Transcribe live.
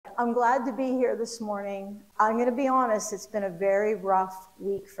I'm glad to be here this morning. I'm going to be honest, it's been a very rough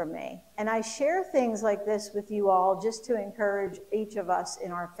week for me. And I share things like this with you all just to encourage each of us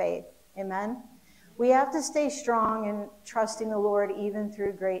in our faith. Amen? We have to stay strong in trusting the Lord even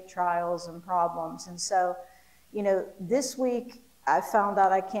through great trials and problems. And so, this week I found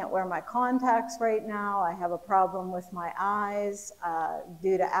out I can't wear my contacts right now. I have a problem with my eyes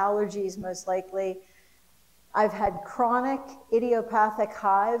due to allergies, most likely. I've had chronic idiopathic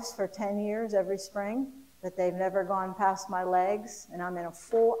hives for 10 years every spring, but they've never gone past my legs, and I'm in a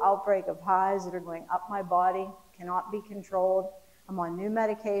full outbreak of hives that are going up my body, cannot be controlled. I'm on new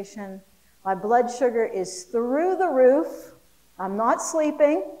medication. My blood sugar is through the roof. I'm not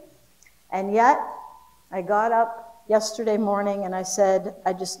sleeping, and yet I got up yesterday morning and I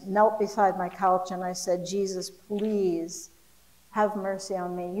just knelt beside my couch and I said, Jesus, please have mercy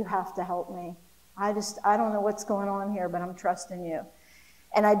on me. You have to help me. I don't know what's going on here, but I'm trusting you.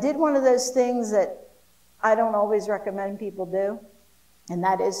 And I did one of those things that I don't always recommend people do, and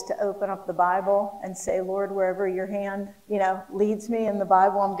that is to open up the Bible and say, Lord, wherever your hand, leads me in the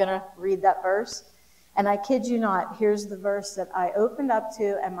Bible, I'm going to read that verse. And I kid you not, here's the verse that I opened up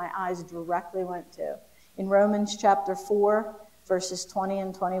to and my eyes directly went to. In Romans chapter 4, verses 20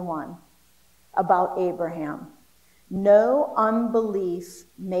 and 21, about Abraham. No unbelief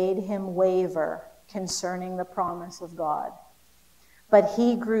made him waver concerning the promise of God, but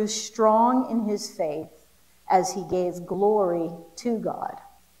he grew strong in his faith as he gave glory to God,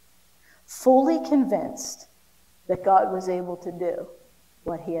 fully convinced that God was able to do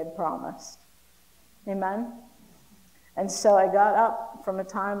what he had promised. Amen? And so I got up from a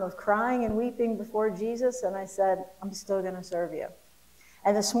time of crying and weeping before Jesus, and I said, I'm still going to serve you.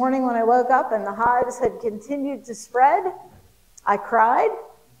 And this morning when I woke up and the hives had continued to spread, I cried,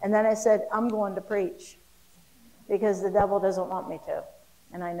 and then I said, I'm going to preach because the devil doesn't want me to,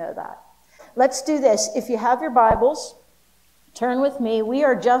 and I know that. Let's do this. If you have your Bibles, turn with me. We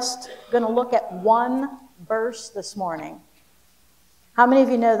are just going to look at one verse this morning. How many of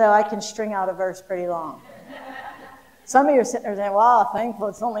you know, though, I can string out a verse pretty long? Some of you are sitting there saying, well, thankful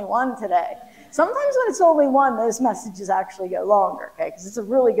it's only one today. Sometimes when it's only one, those messages actually go longer, okay, because it's a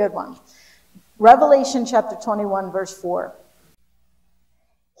really good one. Revelation chapter 21, verse 4.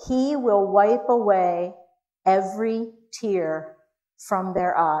 He will wipe away every tear from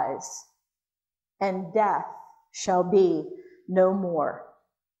their eyes, and death shall be no more.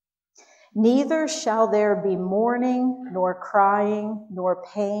 Neither shall there be mourning, nor crying, nor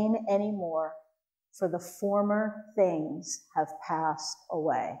pain anymore, for the former things have passed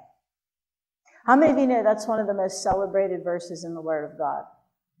away. How many of you know that's one of the most celebrated verses in the Word of God?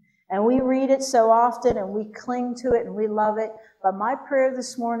 And we read it so often and we cling to it and we love it. But my prayer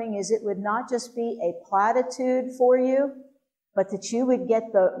this morning is it would not just be a platitude for you, but that you would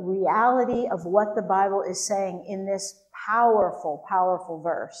get the reality of what the Bible is saying in this powerful, powerful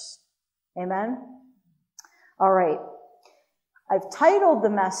verse. Amen? All right. I've titled the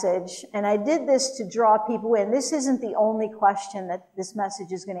message, and I did this to draw people in. This isn't the only question that this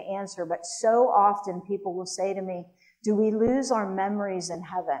message is going to answer, but so often people will say to me, do we lose our memories in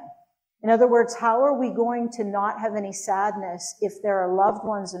heaven? In other words, how are we going to not have any sadness if there are loved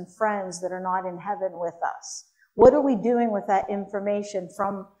ones and friends that are not in heaven with us? What are we doing with that information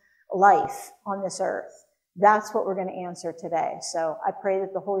from life on this earth? That's what we're going to answer today. So I pray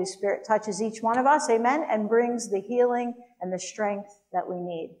that the Holy Spirit touches each one of us, amen, and brings the healing and the strength that we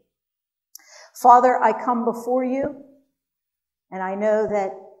need. Father, I come before you, and I know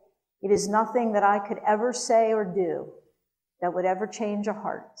that it is nothing that I could ever say or do that would ever change a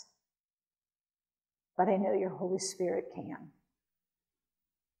heart. But I know your Holy Spirit can.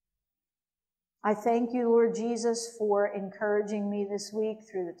 I thank you, Lord Jesus, for encouraging me this week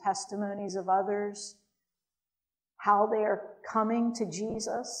through the testimonies of others, how they are coming to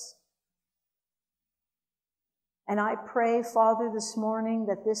Jesus. And I pray, Father, this morning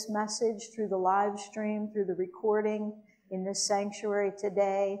that this message through the live stream, through the recording in this sanctuary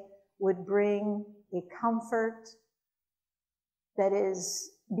today, would bring a comfort that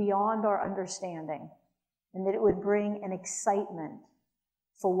is beyond our understanding, and that it would bring an excitement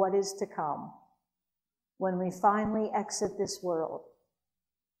for what is to come when we finally exit this world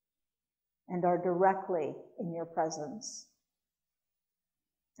and are directly in your presence.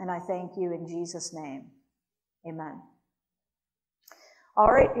 And I thank you in Jesus' name. Amen.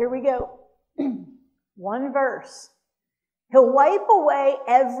 All right, here we go. One verse. He'll wipe away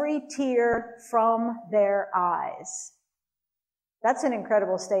every tear from their eyes. That's an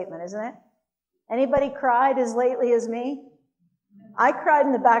incredible statement, isn't it? Anybody cried as lately as me? I cried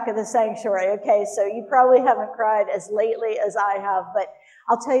in the back of the sanctuary. Okay, so you probably haven't cried as lately as I have, but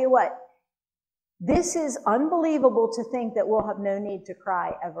I'll tell you what, this is unbelievable to think that we'll have no need to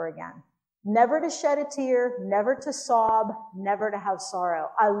cry ever again. Never to shed a tear, never to sob, never to have sorrow.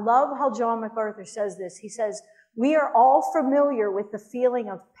 I love how John MacArthur says this. He says, we are all familiar with the feeling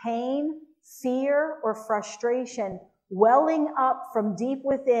of pain, fear, or frustration welling up from deep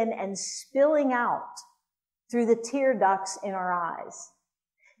within and spilling out through the tear ducts in our eyes.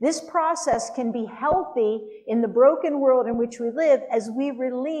 This process can be healthy in the broken world in which we live as we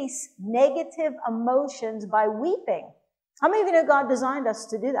release negative emotions by weeping. How many of you know God designed us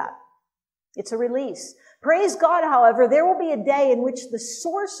to do that? It's a release. Praise God, however, there will be a day in which the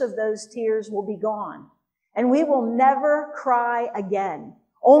source of those tears will be gone, and we will never cry again.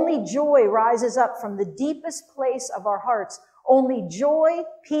 Only joy rises up from the deepest place of our hearts. Only joy,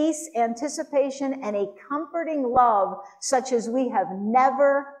 peace, anticipation, and a comforting love such as we have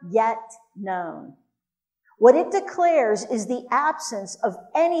never yet known. What it declares is the absence of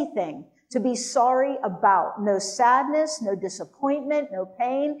anything to be sorry about. No sadness, no disappointment, no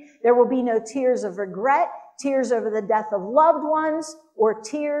pain. There will be no tears of regret, tears over the death of loved ones, or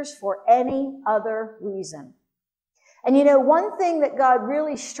tears for any other reason. And you know, one thing that God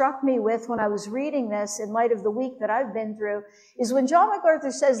really struck me with when I was reading this in light of the week that I've been through is when John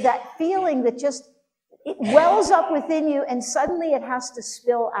MacArthur says that feeling that just it wells up within you and suddenly it has to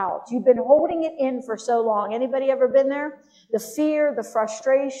spill out. You've been holding it in for so long. Anybody ever been there? The fear, the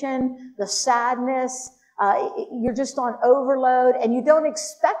frustration, the sadness, you're just on overload and you don't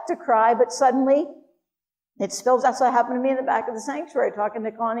expect to cry, but suddenly it spills. That's what happened to me in the back of the sanctuary talking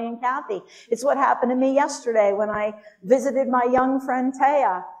to Connie and Kathy. It's what happened to me yesterday when I visited my young friend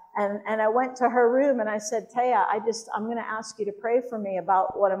Taya. And I went to her room and I said, Taya, I'm going to ask you to pray for me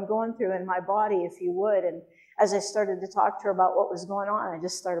about what I'm going through in my body, if you would. And as I started to talk to her about what was going on, I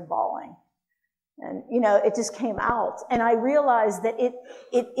just started bawling. And, you know, it just came out. And I realized that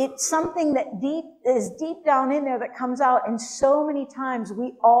it's something that is deep down in there that comes out. And so many times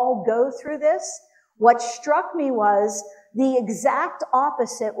we all go through this. What struck me was the exact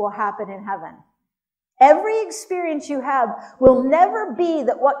opposite will happen in heaven. Every experience you have will never be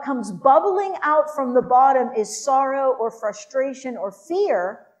that what comes bubbling out from the bottom is sorrow or frustration or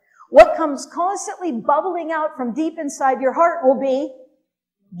fear. What comes constantly bubbling out from deep inside your heart will be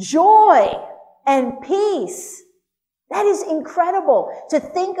joy and peace. That is incredible to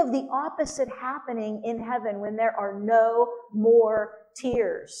think of the opposite happening in heaven when there are no more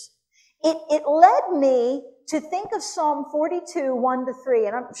tears. It led me to think of Psalm 42, 1-3,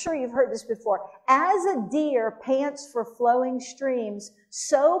 and I'm sure you've heard this before. As a deer pants for flowing streams,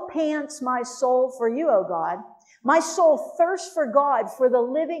 so pants my soul for you, O God. My soul thirsts for God, for the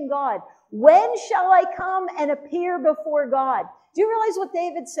living God. When shall I come and appear before God? Do you realize what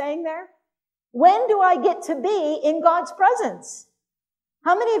David's saying there? When do I get to be in God's presence?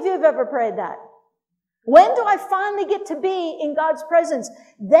 How many of you have ever prayed that? When do I finally get to be in God's presence?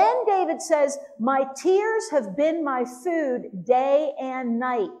 Then David says, my tears have been my food day and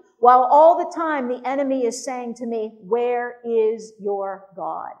night, while all the time the enemy is saying to me, where is your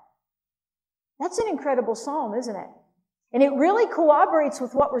God? That's an incredible psalm, isn't it? And it really corroborates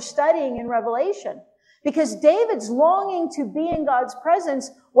with what we're studying in Revelation, because David's longing to be in God's presence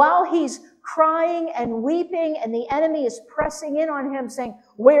while he's crying and weeping, and the enemy is pressing in on him saying,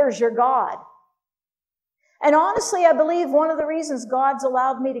 where's your God? And honestly, I believe one of the reasons God's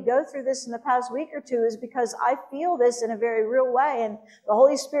allowed me to go through this in the past week or two is because I feel this in a very real way, and the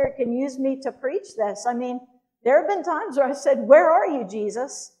Holy Spirit can use me to preach this. I mean, there have been times where I said, where are you,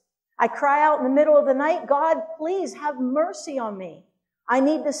 Jesus? I cry out in the middle of the night, God, please have mercy on me. I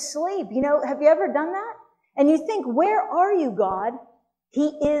need to sleep. You know, have you ever done that? And you think, where are you, God? He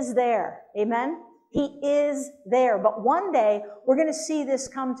is there. Amen? He is there. But one day, we're going to see this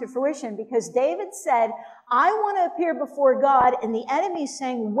come to fruition because David said, I want to appear before God, and the enemy's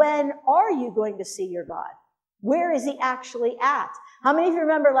saying, when are you going to see your God? Where is he actually at? How many of you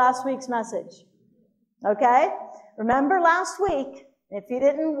remember last week's message? Okay? Remember last week. If you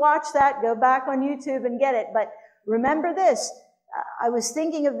didn't watch that, go back on YouTube and get it. But remember this. I was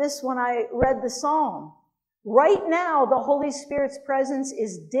thinking of this when I read the psalm. Right now, the Holy Spirit's presence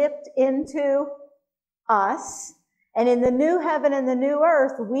is dipped into us. And in the new heaven and the new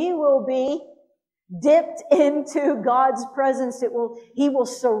earth, we will be dipped into God's presence. He will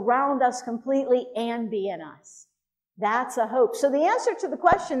surround us completely and be in us. That's a hope. So the answer to the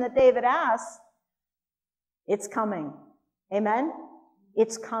question that David asks, it's coming. Amen?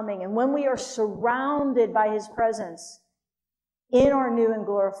 It's coming. And when we are surrounded by his presence in our new and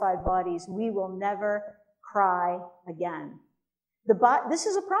glorified bodies, we will never cry again. This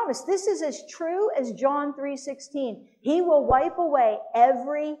is a promise. This is as true as John 3:16. He will wipe away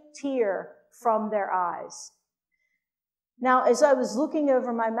every tear from their eyes. Now, as I was looking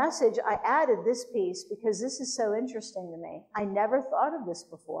over my message, I added this piece because this is so interesting to me. I never thought of this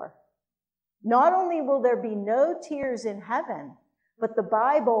before. Not only will there be no tears in heaven, but the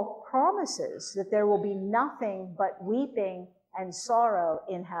Bible promises that there will be nothing but weeping and sorrow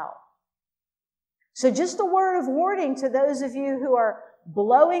in hell. So just a word of warning to those of you who are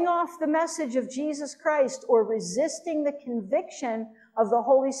blowing off the message of Jesus Christ or resisting the conviction of the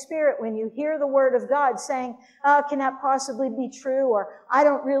Holy Spirit when you hear the word of God saying, can that possibly be true? Or I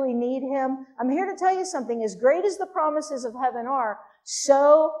don't really need him. I'm here to tell you something. As great as the promises of heaven are,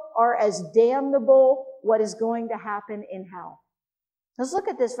 so are as damnable what is going to happen in hell. Let's look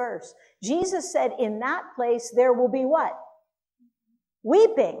at this verse. Jesus said, in that place there will be what?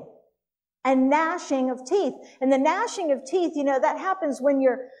 Weeping and gnashing of teeth. And the gnashing of teeth, that happens when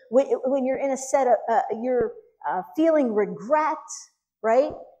you're in a set of, you're feeling regret,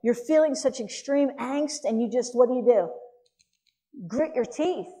 right? You're feeling such extreme angst and you just, what do? Grit your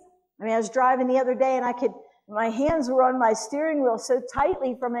teeth. I mean, I was driving the other day and my hands were on my steering wheel so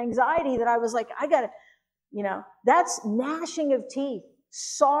tightly from anxiety that I was like, that's gnashing of teeth,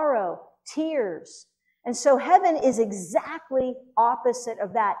 sorrow, tears. And so heaven is exactly opposite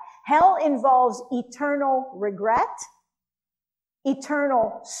of that. Hell involves eternal regret,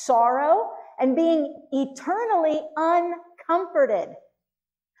 eternal sorrow, and being eternally uncomforted.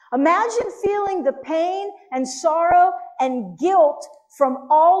 Imagine feeling the pain and sorrow and guilt from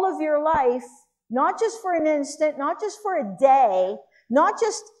all of your life, not just for an instant, not just for a day, not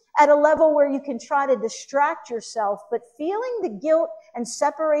just at a level where you can try to distract yourself, but feeling the guilt and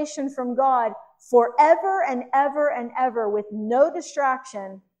separation from God forever and ever and ever with no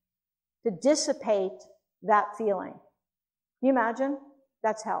distraction to dissipate that feeling. Can you imagine?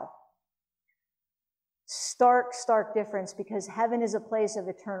 That's hell. Stark, stark difference, because heaven is a place of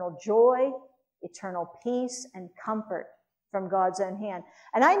eternal joy, eternal peace, and comfort from God's own hand.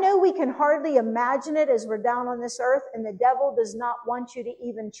 And I know we can hardly imagine it as we're down on this earth, and the devil does not want you to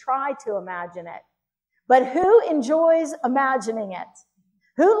even try to imagine it. But who enjoys imagining it?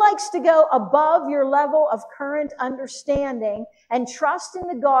 Who likes to go above your level of current understanding and trust in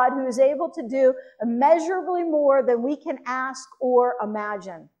the God who is able to do immeasurably more than we can ask or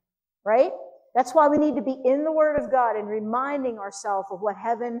imagine, right? That's why we need to be in the Word of God and reminding ourselves of what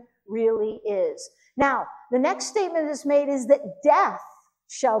heaven really is. Now, the next statement that's made is that death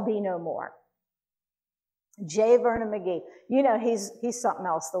shall be no more. J. Vernon McGee, he's something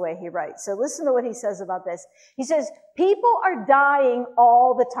else the way he writes. So listen to what he says about this. He says, people are dying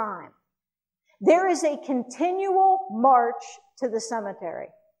all the time. There is a continual march to the cemetery.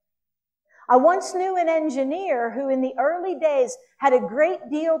 I once knew an engineer who in the early days had a great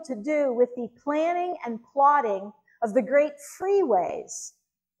deal to do with the planning and plotting of the great freeways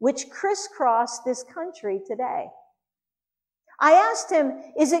which crisscross this country today. I asked him,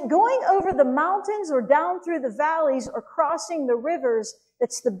 is it going over the mountains or down through the valleys or crossing the rivers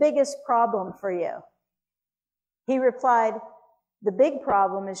that's the biggest problem for you? He replied, the big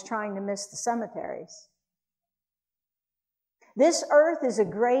problem is trying to miss the cemeteries. This earth is a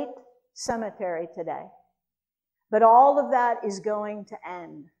great cemetery today, but all of that is going to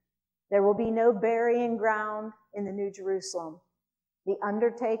end. There will be no burying ground in the New Jerusalem. The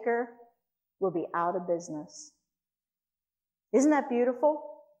undertaker will be out of business. Isn't that beautiful?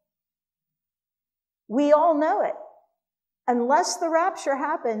 We all know it. Unless the rapture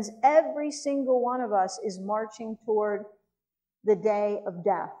happens, every single one of us is marching toward the day of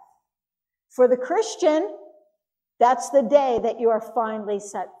death. For the Christian, that's the day that you are finally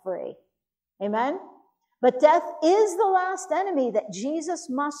set free. Amen? But death is the last enemy that Jesus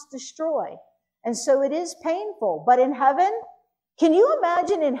must destroy. And so it is painful. But in heaven, can you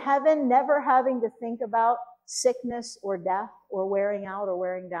imagine in heaven never having to think about sickness or death or wearing out or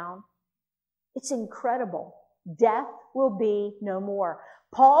wearing down? It's incredible. Death will be no more.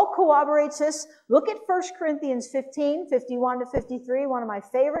 Paul corroborates this. Look at 1 Corinthians 15, 51 to 53, one of my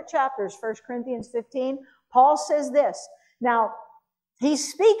favorite chapters, 1 Corinthians 15. Paul says this. Now,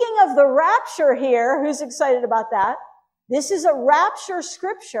 he's speaking of the rapture here. Who's excited about that? This is a rapture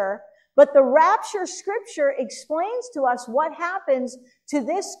scripture, but the rapture scripture explains to us what happens to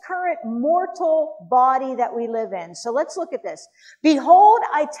this current mortal body that we live in. So let's look at this. Behold,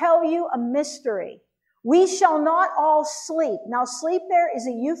 I tell you a mystery. We shall not all sleep. Now, sleep there is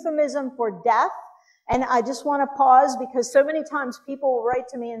a euphemism for death. And I just want to pause because so many times people will write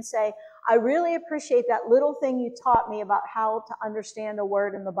to me and say, I really appreciate that little thing you taught me about how to understand a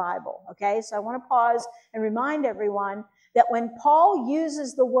word in the Bible. Okay, so I want to pause and remind everyone that when Paul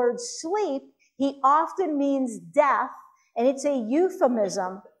uses the word sleep, he often means death, and it's a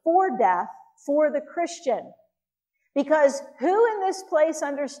euphemism for death for the Christian. Because who in this place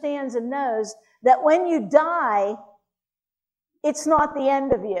understands and knows that when you die, it's not the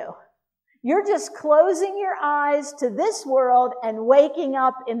end of you? You're just closing your eyes to this world and waking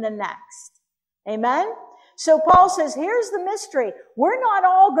up in the next. Amen? So Paul says, here's the mystery. We're not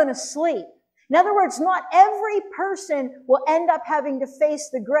all going to sleep. In other words, not every person will end up having to face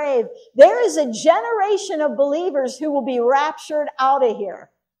the grave. There is a generation of believers who will be raptured out of here.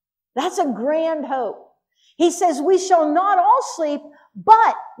 That's a grand hope. He says, we shall not all sleep,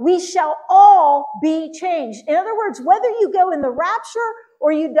 but we shall all be changed. In other words, whether you go in the rapture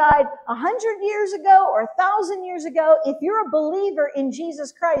or you died 100 years ago or 1,000 years ago, if you're a believer in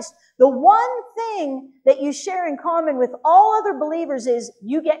Jesus Christ, the one thing that you share in common with all other believers is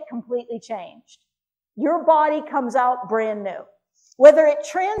you get completely changed. Your body comes out brand new. Whether it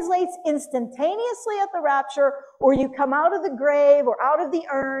translates instantaneously at the rapture or you come out of the grave or out of the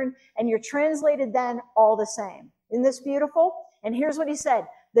urn and you're translated then, all the same. Isn't this beautiful? And here's what he said.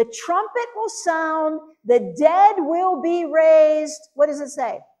 The trumpet will sound, the dead will be raised. What does it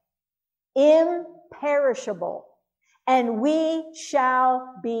say? Imperishable. And we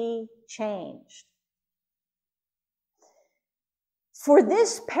shall be changed. For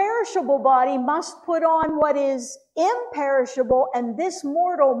this perishable body must put on what is imperishable, and this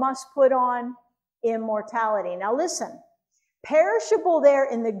mortal must put on immortality. Now listen, perishable there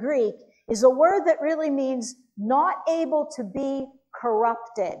in the Greek is a word that really means not able to be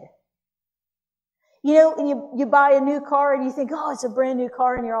corrupted. You know, when you buy a new car and you think, oh, it's a brand new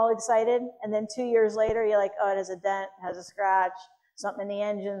car, and you're all excited. And then 2 years later, you're like, oh, it has a dent, it has a scratch, something in the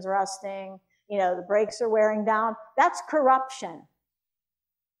engine's rusting, you know, the brakes are wearing down. That's corruption.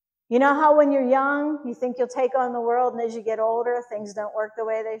 You know how when you're young, you think you'll take on the world, and as you get older, things don't work the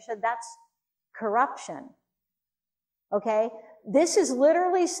way they should? That's corruption. Okay? This is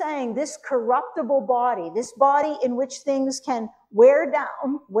literally saying this corruptible body, this body in which things can wear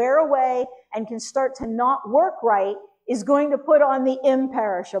down, wear away, and can start to not work right, is going to put on the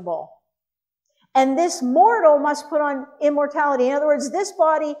imperishable. And this mortal must put on immortality. In other words, this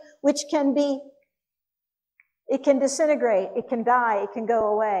body, which can be, it can disintegrate, it can die, it can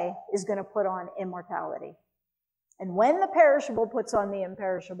go away, is going to put on immortality. And when the perishable puts on the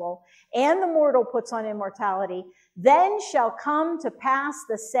imperishable, and the mortal puts on immortality, then shall come to pass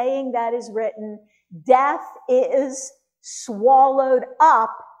the saying that is written, death is swallowed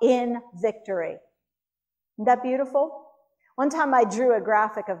up in victory. Isn't that beautiful? One time I drew a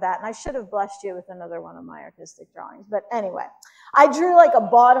graphic of that, and I should have blessed you with another one of my artistic drawings. But anyway, I drew like a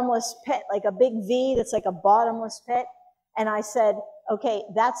bottomless pit, like a big V that's like a bottomless pit. And I said, okay,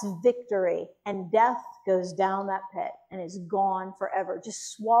 that's victory. And death goes down that pit and is gone forever,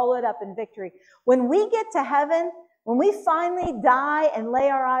 just swallowed up in victory. When we get to heaven, when we finally die and lay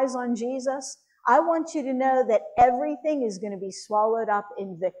our eyes on Jesus, I want you to know that everything is going to be swallowed up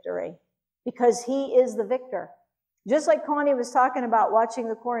in victory because he is the victor. Just like Connie was talking about watching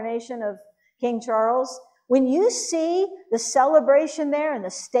the coronation of King Charles, when you see the celebration there and the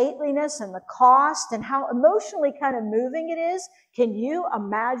stateliness and the cost and how emotionally kind of moving it is, can you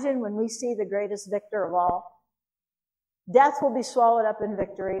imagine when we see the greatest victor of all? Death will be swallowed up in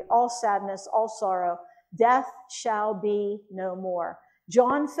victory, all sadness, all sorrow. Death shall be no more.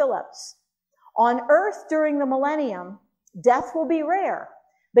 John Phillips, on earth during the millennium, death will be rare,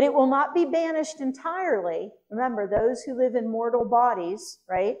 but it will not be banished entirely. Remember, those who live in mortal bodies,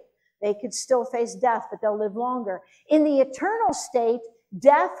 right? They could still face death, but they'll live longer. In the eternal state,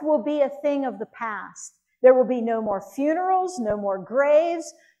 death will be a thing of the past. There will be no more funerals, no more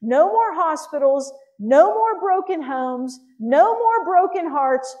graves, no more hospitals, no more broken homes, no more broken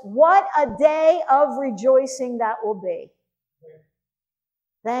hearts. What a day of rejoicing that will be.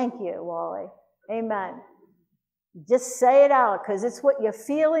 Thank you, Wally. Amen. Just say it out because it's what you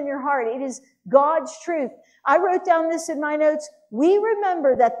feel in your heart. It is God's truth. I wrote down this in my notes. We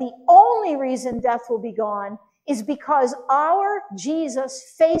remember that the only reason death will be gone is because our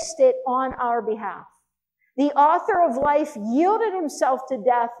Jesus faced it on our behalf. The author of life yielded himself to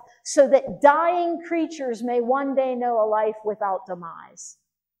death so that dying creatures may one day know a life without demise.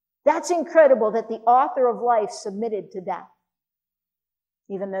 That's incredible that the author of life submitted to death,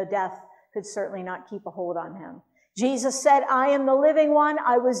 even though death could certainly not keep a hold on him. Jesus said, I am the living one.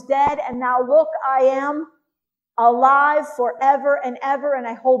 I was dead, and now look, I am alive forever and ever, and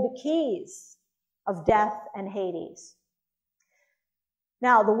I hold the keys of death and Hades.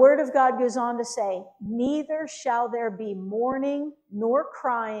 Now, the word of God goes on to say, neither shall there be mourning, nor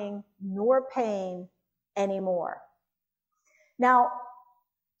crying, nor pain anymore. Now,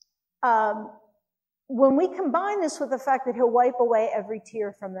 when we combine this with the fact that he'll wipe away every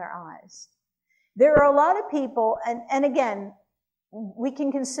tear from their eyes, there are a lot of people, and again, we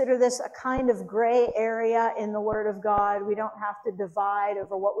can consider this a kind of gray area in the Word of God. We don't have to divide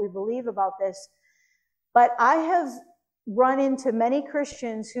over what we believe about this. But I have run into many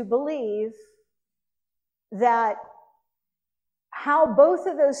Christians who believe that how both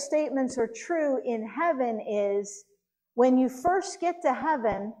of those statements are true in heaven is when you first get to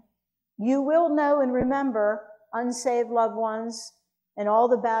heaven, you will know and remember unsaved loved ones and all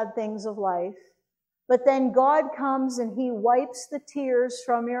the bad things of life. But then God comes and he wipes the tears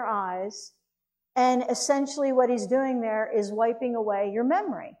from your eyes. And essentially what he's doing there is wiping away your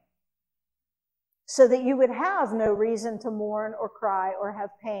memory, so that you would have no reason to mourn or cry or have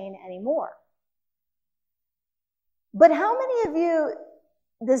pain anymore. But how many of you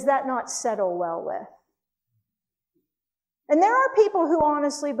does that not settle well with? And there are people who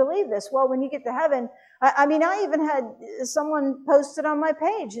honestly believe this. Well, when you get to heaven, I even had someone posted on my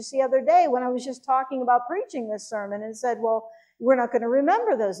page just the other day when I was just talking about preaching this sermon and said, well, we're not going to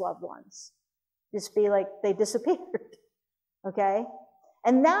remember those loved ones. Just be like they disappeared. Okay?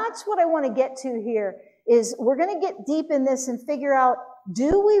 And that's what I want to get to here is we're going to get deep in this and figure out,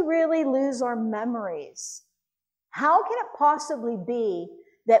 do we really lose our memories? How can it possibly be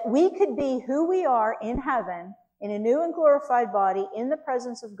that we could be who we are in heaven, in a new and glorified body, in the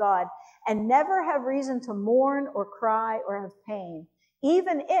presence of God, and never have reason to mourn or cry or have pain,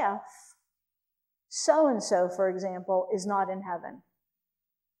 even if so-and-so, for example, is not in heaven,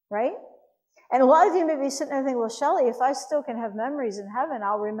 right? And a lot of you may be sitting there thinking, well, Shelley, if I still can have memories in heaven,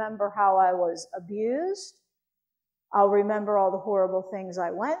 I'll remember how I was abused. I'll remember all the horrible things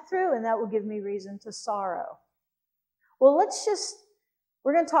I went through, and that will give me reason to sorrow. Well,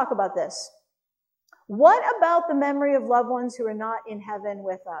 we're going to talk about this. What about the memory of loved ones who are not in heaven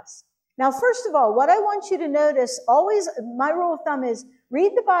with us? Now, first of all, what I want you to notice, always, my rule of thumb is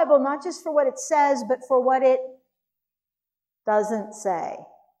read the Bible not just for what it says, but for what it doesn't say.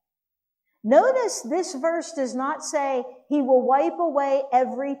 Notice this verse does not say he will wipe away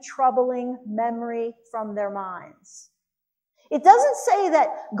every troubling memory from their minds. It doesn't say that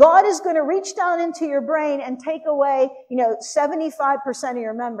God is going to reach down into your brain and take away, 75% of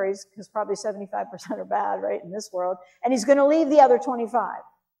your memories, because probably 75% are bad, right, in this world, and he's going to leave the other 25.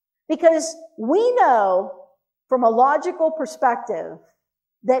 Because we know from a logical perspective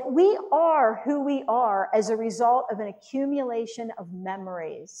that we are who we are as a result of an accumulation of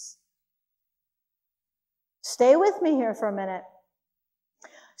memories. Stay with me here for a minute.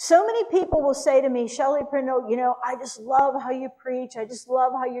 So many people will say to me, Shelley Prindle, I just love how you preach. I just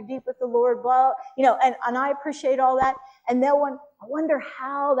love how you're deep with the Lord, blah, and I appreciate all that. And they'll I wonder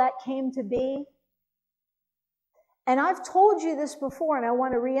how that came to be. And I've told you this before, and I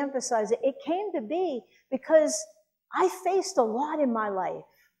want to reemphasize it. It came to be because I faced a lot in my life.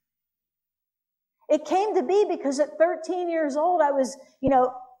 It came to be because at 13 years old, I was,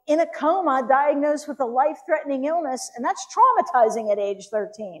 in a coma, diagnosed with a life-threatening illness, and that's traumatizing at age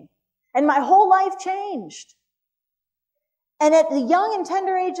 13. And my whole life changed. And at the young and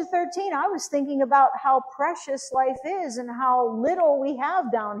tender age of 13, I was thinking about how precious life is and how little we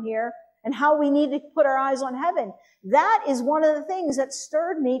have down here and how we need to put our eyes on heaven. That is one of the things that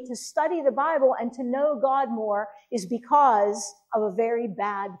stirred me to study the Bible and to know God more, is because of a very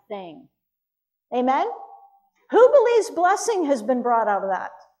bad thing. Amen? Who believes blessing has been brought out of that?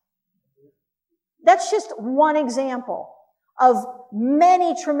 That's just one example of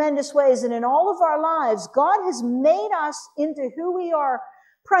many tremendous ways. And in all of our lives, God has made us into who we are.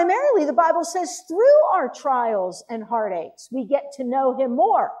 Primarily, the Bible says, through our trials and heartaches, we get to know him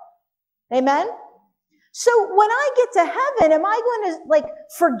more. Amen? So when I get to heaven, am I going to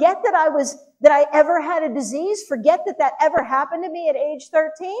forget that I ever had a disease? Forget that ever happened to me at age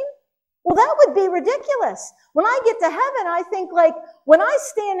 13? Well, that would be ridiculous. When I get to heaven, I think when I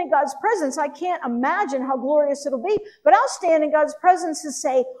stand in God's presence, I can't imagine how glorious it'll be, but I'll stand in God's presence and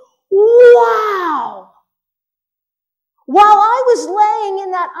say, wow! While I was laying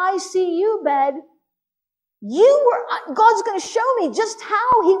in that ICU bed, God's going to show me just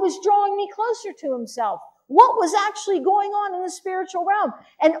how he was drawing me closer to himself. What was actually going on in the spiritual realm.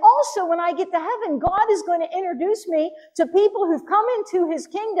 And also, when I get to heaven, God is going to introduce me to people who've come into his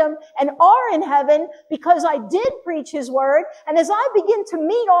kingdom and are in heaven because I did preach his word. And as I begin to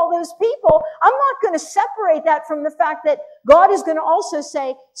meet all those people, I'm not going to separate that from the fact that God is going to also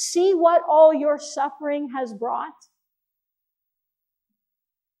say, see what all your suffering has brought.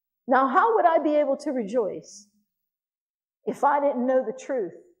 Now, how would I be able to rejoice if I didn't know the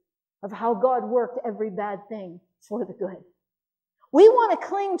truth of how God worked every bad thing for the good? We want to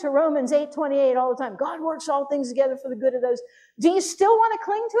cling to Romans 8:28 all the time. God works all things together for the good of those. Do you still want to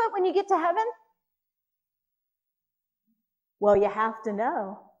cling to it when you get to heaven? Well, you have to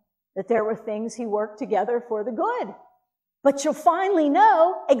know that there were things he worked together for the good. But you'll finally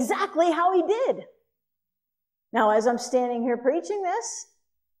know exactly how he did. Now, as I'm standing here preaching this,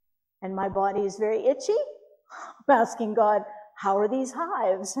 and my body is very itchy, I'm asking God, how are these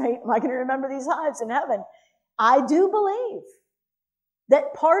hives, right? Am I going to remember these hives in heaven? I do believe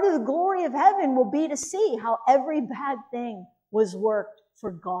that part of the glory of heaven will be to see how every bad thing was worked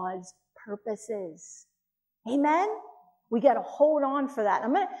for God's purposes. Amen? We got to hold on for that.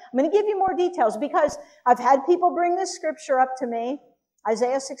 I'm going to give you more details because I've had people bring this scripture up to me.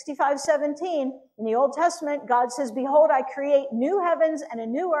 Isaiah 65:17. In the Old Testament, God says, behold, I create new heavens and a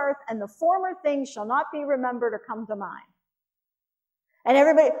new earth, and the former things shall not be remembered or come to mind. And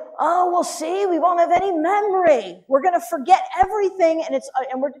everybody, oh, we'll see, we won't have any memory. We're going to forget everything.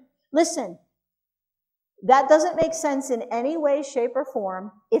 Listen, that doesn't make sense in any way, shape, or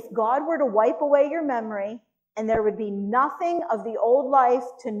form. If God were to wipe away your memory and there would be nothing of the old life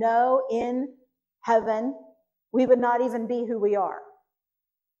to know in heaven, we would not even be who we are.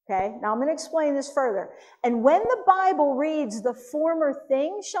 Okay, now I'm going to explain this further. And when the Bible reads, the former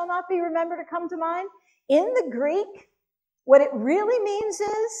things shall not be remembered or come to mind, in the Greek, what it really means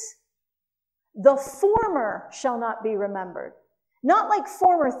is the former shall not be remembered. Not like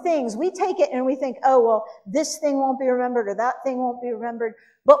former things. We take it and we think, oh, well, this thing won't be remembered or that thing won't be remembered.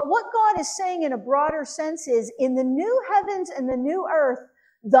 But what God is saying in a broader sense is, in the new heavens and the new earth,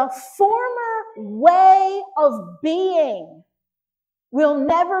 the former way of being will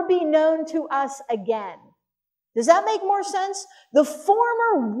never be known to us again. Does that make more sense? The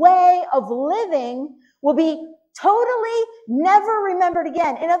former way of living will be totally never remembered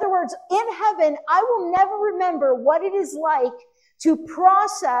again. In other words, in heaven, I will never remember what it is like to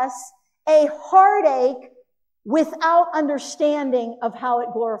process a heartache without understanding of how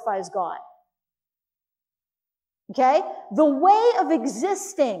it glorifies God. Okay? The way of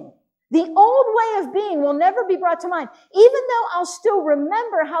existing, the old way of being will never be brought to mind. Even though I'll still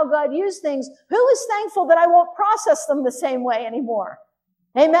remember how God used things, who is thankful that I won't process them the same way anymore?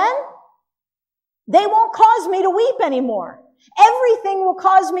 Amen? They won't cause me to weep anymore. Everything will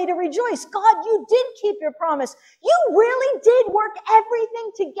cause me to rejoice. God, you did keep your promise. You really did work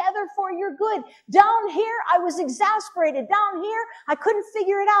everything together for your good. Down here, I was exasperated. Down here, I couldn't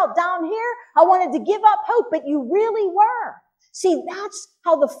figure it out. Down here, I wanted to give up hope, but you really were. See, that's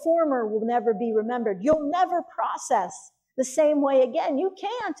how the former will never be remembered. You'll never process the same way again. You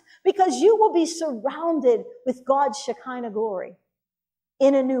can't, because you will be surrounded with God's Shekinah glory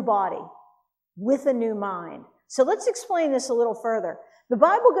in a new body, with a new mind. So let's explain this a little further. The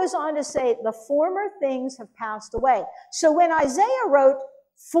Bible goes on to say the former things have passed away. So when Isaiah wrote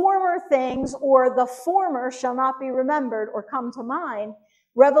former things, or the former shall not be remembered or come to mind,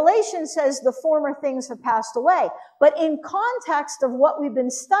 Revelation says the former things have passed away. But in context of what we've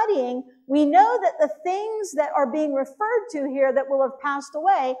been studying, we know that the things that are being referred to here that will have passed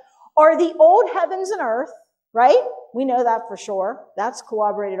away are the old heavens and earth, right? We know that for sure. That's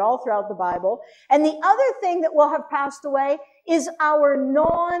corroborated all throughout the Bible. And the other thing that will have passed away is our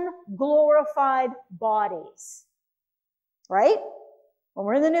non-glorified bodies, right? When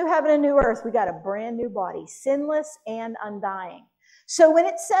we're in the new heaven and new earth, we got a brand new body, sinless and undying. So when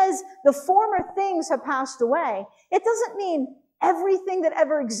it says the former things have passed away, it doesn't mean everything that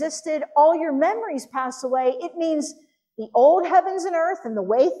ever existed, all your memories pass away. It means the old heavens and earth and the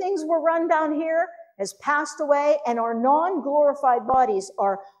way things were run down here has passed away, and our non-glorified bodies,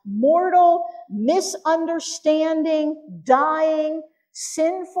 our mortal, misunderstanding, dying,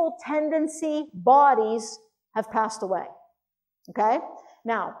 sinful tendency bodies have passed away. Okay?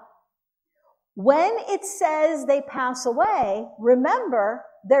 Now, when it says they pass away, remember,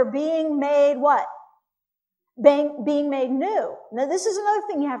 they're being made what? Being made new. Now, this is another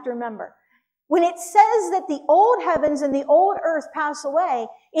thing you have to remember. When it says that the old heavens and the old earth pass away,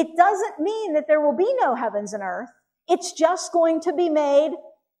 it doesn't mean that there will be no heavens and earth. It's just going to be made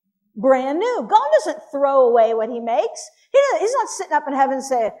brand new. God doesn't throw away what he makes. He's not sitting up in heaven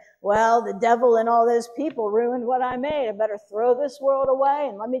saying, well, the devil and all those people ruined what I made. I better throw this world away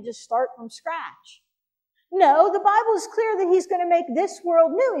and let me just start from scratch. No, the Bible is clear that he's going to make this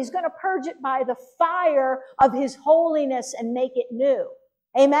world new. He's going to purge it by the fire of his holiness and make it new.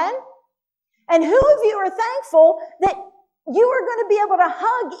 Amen? And who of you are thankful that you are going to be able to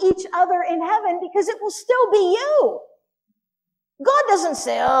hug each other in heaven, because it will still be you? God doesn't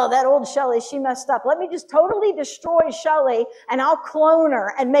say, oh, that old Shelley, she messed up. Let me just totally destroy Shelley and I'll clone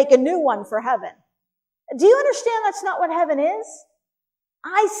her and make a new one for heaven. Do you understand that's not what heaven is?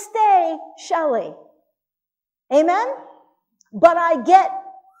 I stay Shelley. Amen? But I get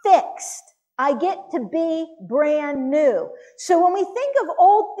fixed. I get to be brand new. So when we think of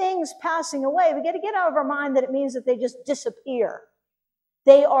old things passing away, we got to get out of our mind that it means that they just disappear.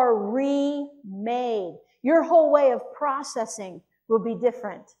 They are remade. Your whole way of processing will be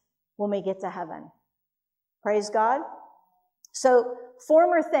different when we get to heaven. Praise God. So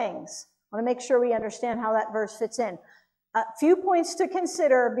former things. I want to make sure we understand how that verse fits in. A few points to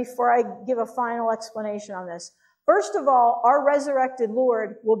consider before I give a final explanation on this. First of all, our resurrected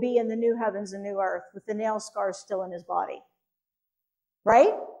Lord will be in the new heavens and new earth with the nail scars still in his body.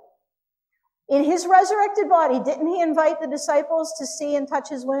 Right? In his resurrected body, didn't he invite the disciples to see and touch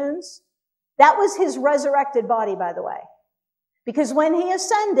his wounds? That was his resurrected body, by the way. Because when he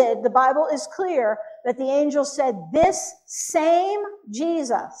ascended, the Bible is clear that the angel said, this same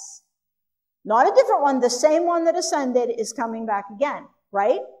Jesus, not a different one, the same one that ascended is coming back again,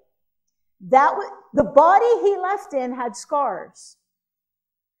 right? The body he left in had scars.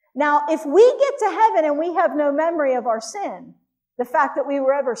 Now, if we get to heaven and we have no memory of our sin, the fact that we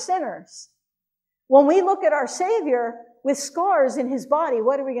were ever sinners, when we look at our Savior with scars in his body,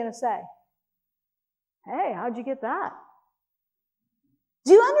 what are we going to say? Hey, how'd you get that?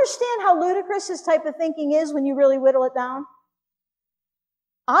 Do you understand how ludicrous this type of thinking is when you really whittle it down?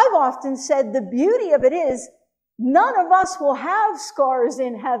 I've often said the beauty of it is none of us will have scars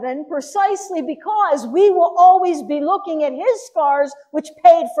in heaven precisely because we will always be looking at his scars which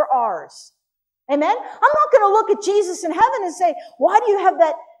paid for ours. Amen? I'm not going to look at Jesus in heaven and say, why do you have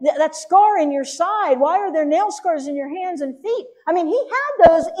that scar in your side? Why are there nail scars in your hands and feet? I mean, he had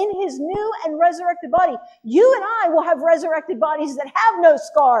those in his new and resurrected body. You and I will have resurrected bodies that have no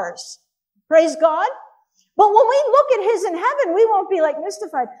scars. Praise God. But when we look at his in heaven, we won't be like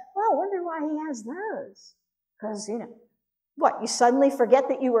mystified. Well, I wonder why he has those. Because, what, you suddenly forget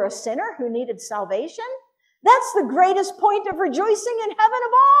that you were a sinner who needed salvation? That's the greatest point of rejoicing in heaven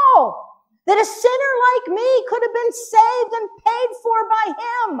of all. That a sinner like me could have been saved and paid for by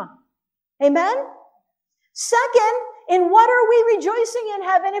him. Amen? Second, in what are we rejoicing in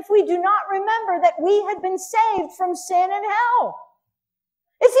heaven if we do not remember that we had been saved from sin and hell?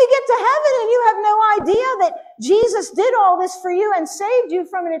 If you get to heaven and you have no idea that Jesus did all this for you and saved you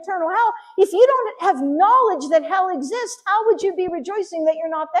from an eternal hell, if you don't have knowledge that hell exists, how would you be rejoicing that you're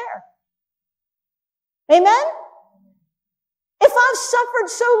not there? Amen? If I've suffered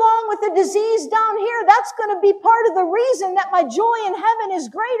so long with a disease down here, that's going to be part of the reason that my joy in heaven is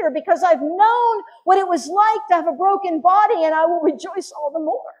greater, because I've known what it was like to have a broken body, and I will rejoice all the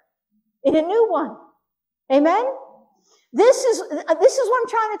more in a new one. Amen? This is what I'm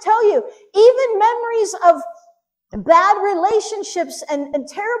trying to tell you. Even memories of bad relationships and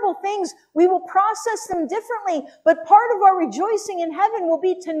terrible things, we will process them differently. But part of our rejoicing in heaven will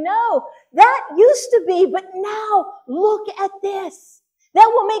be to know that used to be, but now look at this.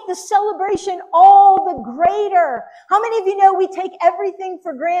 That will make the celebration all the greater. How many of you know we take everything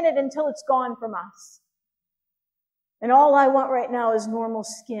for granted until it's gone from us? And all I want right now is normal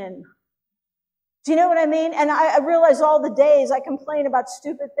skin. Do you know what I mean? And I realize all the days I complain about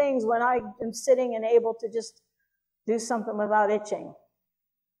stupid things when I am sitting and able to just do something without itching.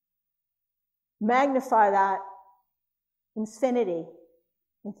 Magnify that infinity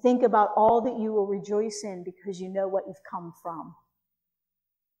and think about all that you will rejoice in because you know what you've come from.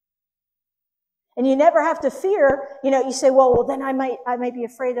 And you never have to fear, you say, well, then I might be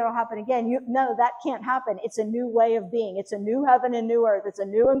afraid that'll happen again. No, that can't happen. It's a new way of being. It's a new heaven and new earth. It's a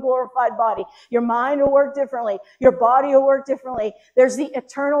new and glorified body. Your mind will work differently. Your body will work differently. There's the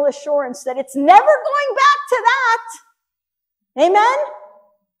eternal assurance that it's never going back to that. Amen?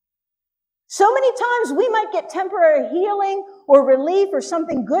 So many times we might get temporary healing or relief or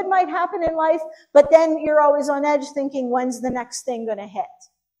something good might happen in life, but then you're always on edge thinking, when's the next thing going to hit?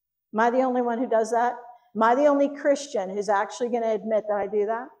 Am I the only one who does that? Am I the only Christian who's actually going to admit that I do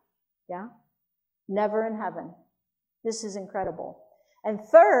that? Yeah? Never in heaven. This is incredible. And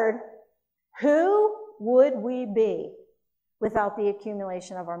third, who would we be without the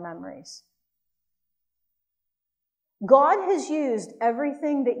accumulation of our memories? God has used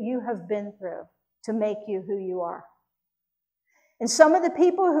everything that you have been through to make you who you are. And some of the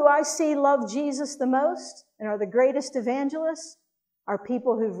people who I see love Jesus the most and are the greatest evangelists are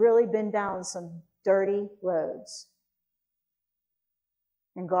people who've really been down some dirty roads.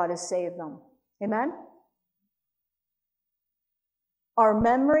 And God has saved them. Amen? Our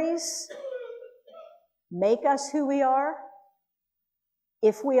memories make us who we are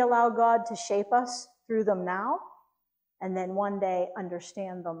if we allow God to shape us through them now and then one day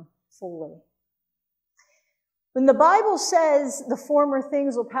understand them fully. When the Bible says the former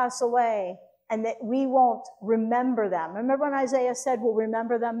things will pass away and that we won't remember them. Remember when Isaiah said we'll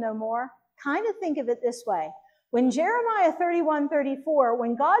remember them no more? Kind of think of it this way. When Jeremiah 31:34,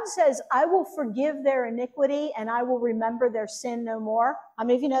 when God says, I will forgive their iniquity and I will remember their sin no more. How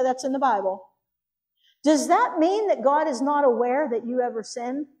many of you know that's in the Bible? Does that mean that God is not aware that you ever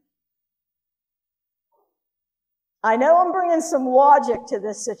sinned? I know I'm bringing some logic to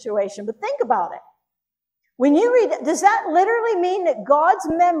this situation, but think about it. When you read it, does that literally mean that God's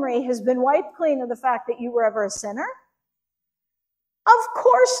memory has been wiped clean of the fact that you were ever a sinner? Of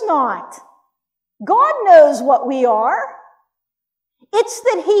course not. God knows what we are. It's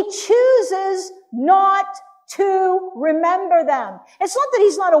that he chooses not to remember them. It's not that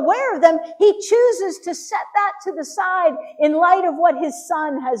he's not aware of them. He chooses to set that to the side in light of what his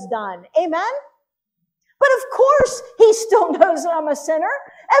son has done. Amen? But of course, he still knows that I'm a sinner.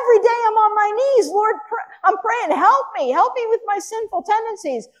 Every day I'm on my knees. Lord, I'm praying, help me with my sinful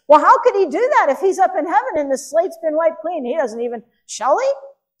tendencies. Well, how could he do that if he's up in heaven and the slate's been wiped clean? He doesn't even, shall he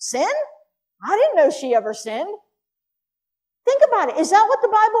sin? I didn't know she ever sinned. Think about it. Is that what the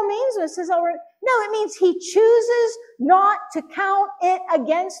Bible means when it says, no, it means he chooses not to count it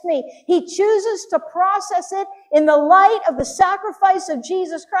against me. He chooses to process it in the light of the sacrifice of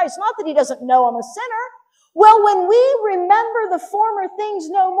Jesus Christ. Not that he doesn't know I'm a sinner. Well, when we remember the former things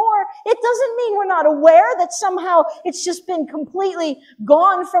no more, it doesn't mean we're not aware that somehow it's just been completely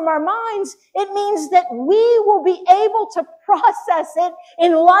gone from our minds. It means that we will be able to process it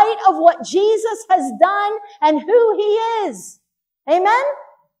in light of what Jesus has done and who he is. Amen?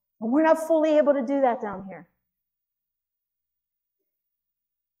 And we're not fully able to do that down here.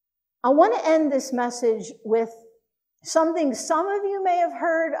 I want to end this message with something some of you may have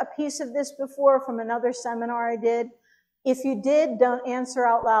heard a piece of this before from another seminar I did. If you did, don't answer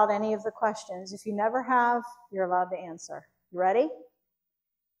out loud any of the questions. If you never have, you're allowed to answer. You ready?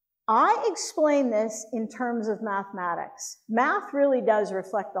 I explain this in terms of mathematics. Math really does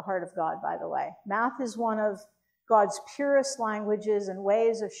reflect the heart of God, by the way. Math is one of God's purest languages and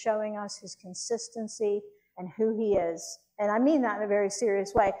ways of showing us his consistency and who he is. And I mean that in a very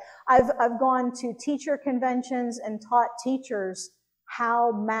serious way. I've gone to teacher conventions and taught teachers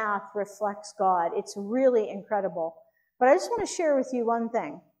how math reflects God. It's really incredible. But I just want to share with you one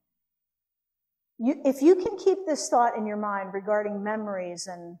thing. If you can keep this thought in your mind regarding memories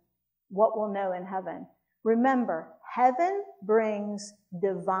and what we'll know in heaven, remember, heaven brings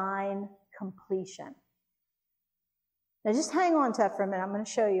divine completion. Now just hang on to that for a minute. I'm going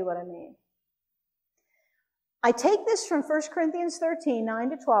to show you what I mean. I take this from 1 Corinthians 13,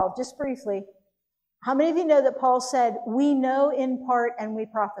 9-12, just briefly. How many of you know that Paul said, we know in part and we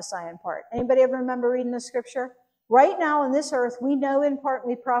prophesy in part? Anybody ever remember reading the scripture? Right now on this earth, we know in part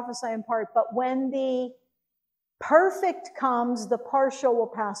and we prophesy in part, but when the perfect comes, the partial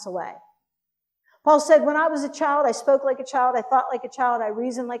will pass away. Paul said, when I was a child, I spoke like a child, I thought like a child, I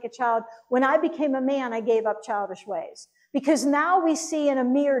reasoned like a child. When I became a man, I gave up childish ways. Because now we see in a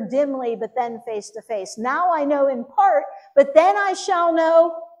mirror dimly, but then face to face. Now I know in part, but then I shall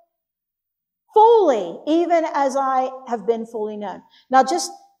know fully, even as I have been fully known. Now, just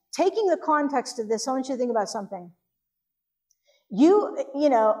taking the context of this, I want you to think about something. You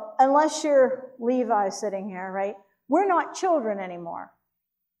know, unless you're Levi sitting here, right? We're not children anymore.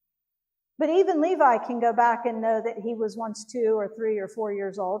 But even Levi can go back and know that he was once 2 or 3 or 4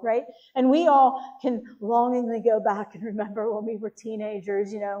 years old, right? And we all can longingly go back and remember when we were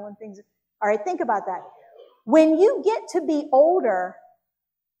teenagers, you know, when things... All right, think about that. When you get to be older,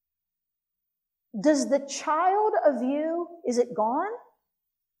 does the child of you, is it gone?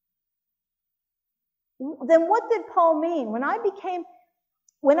 Then what did Paul mean? When I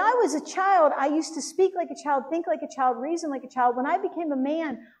was a child, I used to speak like a child, think like a child, reason like a child. When I became a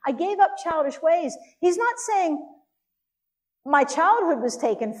man, I gave up childish ways. He's not saying my childhood was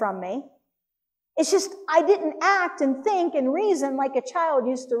taken from me. It's just I didn't act and think and reason like a child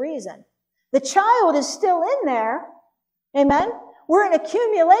used to reason. The child is still in there. Amen? We're an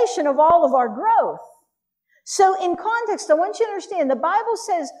accumulation of all of our growth. So in context, I want you to understand, the Bible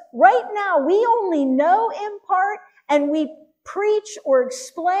says right now we only know in part and we preach or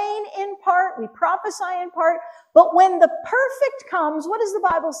explain in part, we prophesy in part, but when the perfect comes, what does the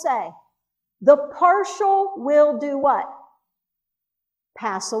Bible say? The partial will do what?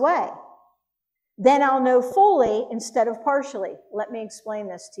 Pass away. Then I'll know fully instead of partially. Let me explain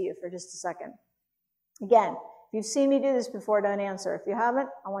this to you for just a second. Again, if you've seen me do this before, don't answer. If you haven't,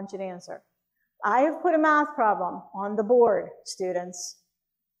 I want you to answer. I have put a math problem on the board, students,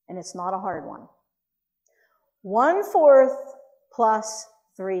 and it's not a hard one. 1/4 plus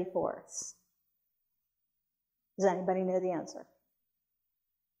 3/4. Does anybody know the answer?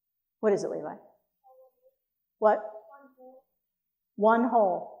 What is it, Levi? What? One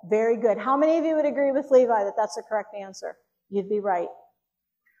whole. Very good. How many of you would agree with Levi that that's the correct answer? You'd be right.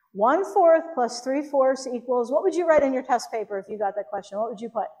 1/4 plus 3/4 equals, what would you write on your test paper if you got that question? What would you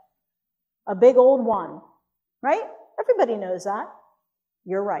put? A big old 1, right? Everybody knows that.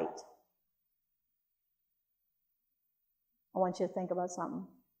 You're right. I want you to think about something.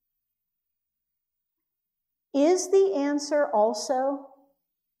 Is the answer also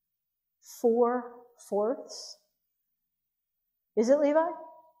 4/4? Is it, Levi?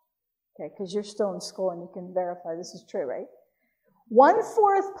 Okay, because you're still in school and you can verify this is true, right?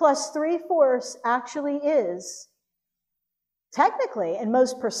 1/4 plus 3/4 actually is, technically and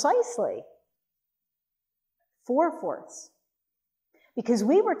most precisely, 4/4. Because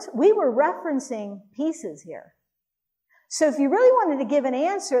we were referencing pieces here. So if you really wanted to give an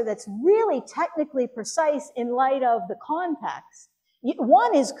answer that's really technically precise in light of the context,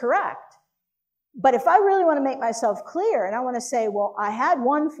 1 is correct. But if I really want to make myself clear and I want to say, well, I had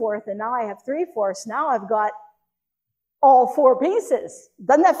 1/4 and now I have 3/4, now I've got all 4 pieces.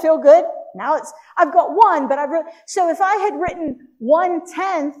 Doesn't that feel good? Now I've got 1, but so if I had written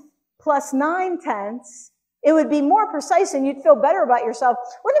 1/10 plus 9/10, it would be more precise and you'd feel better about yourself.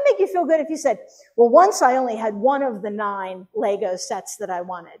 Wouldn't it make you feel good if you said, well, once I only had 1 of the 9 Lego sets that I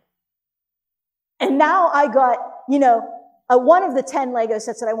wanted. And now I got, 1 of the 10 Lego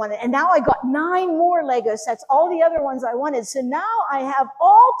sets that I wanted. And now I got 9 more Lego sets, all the other ones I wanted. So now I have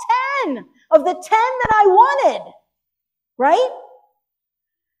all 10 of the 10 that I wanted. Right?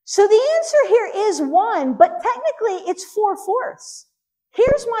 So the answer here is 1, but technically it's 4/4.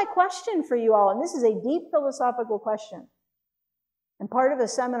 Here's my question for you all, and this is a deep philosophical question and part of a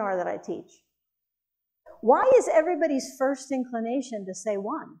seminar that I teach. Why is everybody's first inclination to say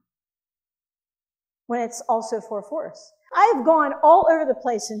 1 when it's also 4/4? I've gone all over the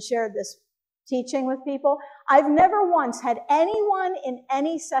place and shared this teaching with people. I've never once had anyone in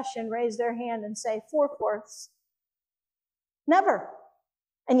any session raise their hand and say 4/4. Never.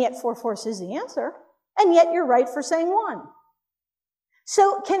 And yet 4/4 is the answer. And yet you're right for saying 1.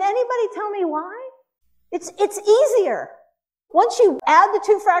 So can anybody tell me why? It's easier. Once you add the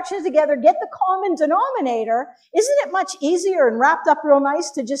 2 fractions together, get the common denominator, isn't it much easier and wrapped up real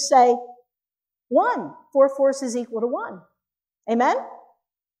nice to just say 1? 4/4 is equal to 1. Amen?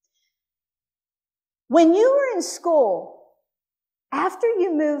 When you were in school, after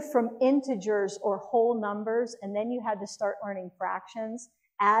you moved from integers or whole numbers, and then you had to start learning fractions,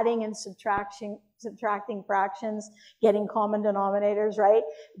 adding and subtracting fractions, getting common denominators, right?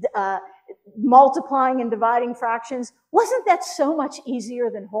 Multiplying and dividing fractions. Wasn't that so much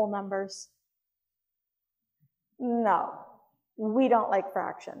easier than whole numbers? No, we don't like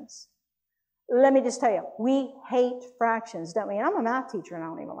fractions. Let me just tell you, we hate fractions, don't we? And I'm a math teacher and I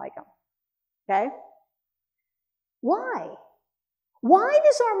don't even like them. Okay? Why? Why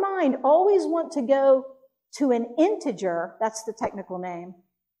does our mind always want to go to an integer, that's the technical name,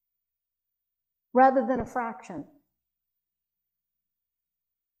 rather than a fraction?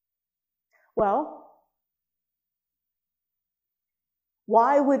 Well,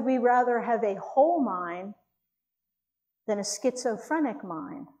 why would we rather have a whole mind than a schizophrenic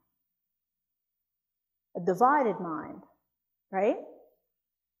mind? A divided mind, right?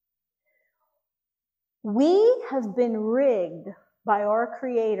 We have been rigged by our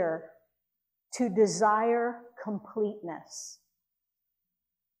Creator to desire completeness.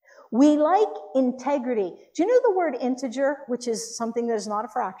 We like integrity. Do you know the word integer, which is something that is not a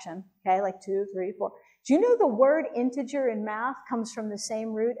fraction, okay, like 2, 3, 4. Do you know the word integer in math comes from the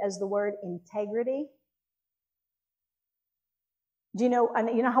same root as the word integrity? Do you know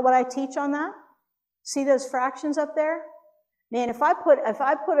what I teach on that? See those fractions up there? Man, if I put a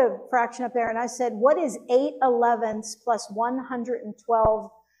fraction up there and I said, what is 8/11 plus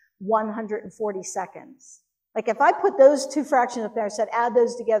 112 142nds? Like if I put those 2 fractions up there and said, add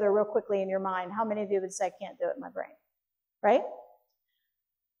those together real quickly in your mind, how many of you would say, I can't do it in my brain? Right?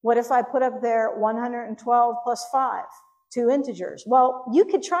 What if I put up there 112 plus 5, 2 integers? Well, you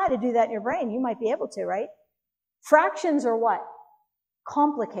could try to do that in your brain. You might be able to, right? Fractions are what?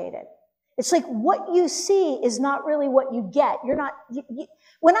 Complicated. It's like what you see is not really what you get. You're not,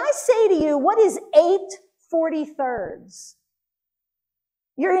 when I say to you, what is 8/43?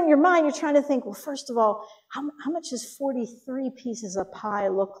 You're in your mind, you're trying to think, well, first of all, how much does 43 pieces of pie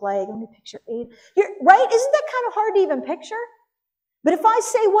look like? Let me picture 8. Right? Isn't that kind of hard to even picture? But if I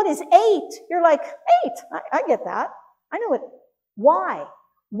say, what is 8? You're like, 8. I get that. I know it. Why?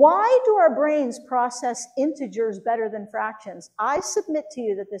 Why do our brains process integers better than fractions? I submit to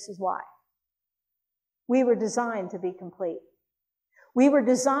you that this is why. We were designed to be complete. We were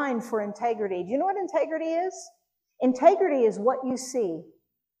designed for integrity. Do you know what integrity is? Integrity is what you see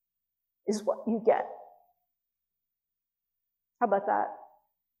is what you get. How about that?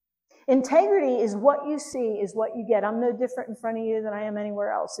 Integrity is what you see is what you get. I'm no different in front of you than I am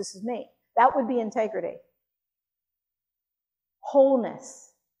anywhere else. This is me. That would be integrity.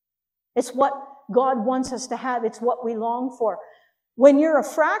 Wholeness. It's what God wants us to have. It's what we long for. When you're a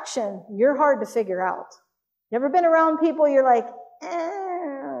fraction, you're hard to figure out. You ever been around people, you're like,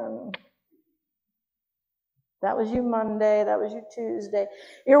 that was you Monday, that was you Tuesday.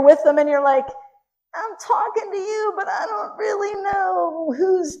 You're with them and you're like, I'm talking to you, but I don't really know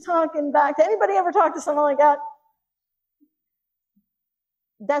who's talking back. Anybody ever talk to someone like that?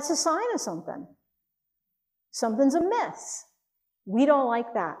 That's a sign of something. Something's amiss. We don't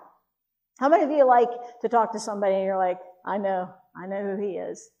like that. How many of you like to talk to somebody and you're like, I know who he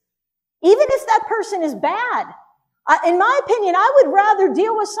is. Even if that person is bad. In my opinion, I would rather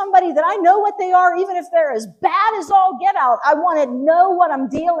deal with somebody that I know what they are, even if they're as bad as all get out. I want to know what I'm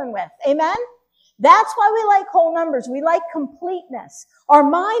dealing with. Amen? That's why we like whole numbers. We like completeness. Our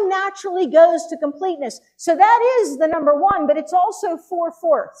mind naturally goes to completeness. So that is the number one, but it's also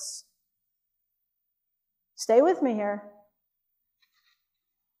 4/4. Stay with me here.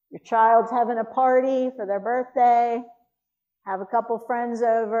 Your child's having a party for their birthday. Have a couple friends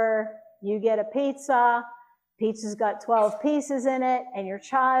over. You get a pizza. Pizza's got 12 pieces in it, and your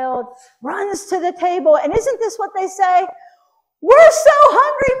child runs to the table. And isn't this what they say? We're so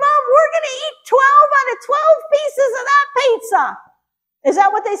hungry, Mom, we're going to eat 12 out of 12 pieces of that pizza. Is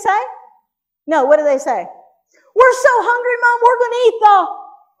that what they say? No, what do they say? We're so hungry, Mom, we're going to eat the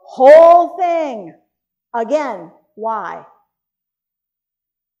whole thing. Again, why?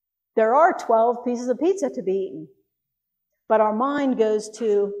 There are 12 pieces of pizza to be eaten, but our mind goes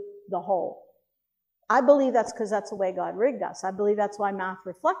to the whole. I believe that's because that's the way God rigged us. I believe that's why math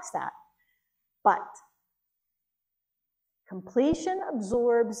reflects that. But completion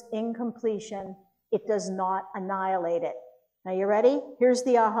absorbs incompletion. It does not annihilate it. Now, you ready? Here's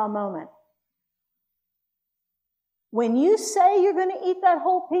the aha moment. When you say you're going to eat that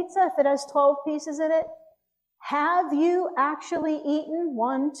whole pizza, if it has 12 pieces in it, have you actually eaten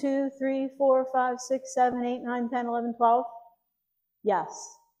 1, 2, 3, 4, 5, 6, 7, 8, 9, 10, 11, 12?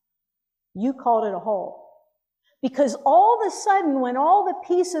 Yes. You called it a whole. Because all of a sudden, when all the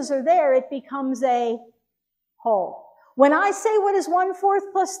pieces are there, it becomes a whole. When I say what is 1/4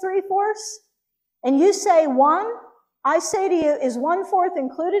 plus 3/4, and you say 1, I say to you, is 1/4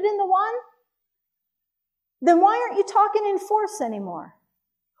 included in the 1? Then why aren't you talking in fourths anymore?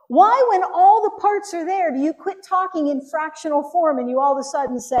 Why, when all the parts are there, do you quit talking in fractional form and you all of a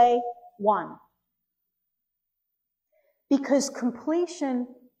sudden say 1? Because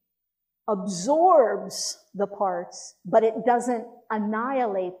completion absorbs the parts, but it doesn't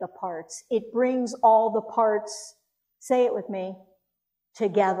annihilate the parts. It brings all the parts, say it with me,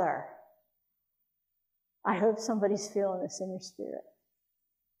 together. I hope somebody's feeling this in your spirit.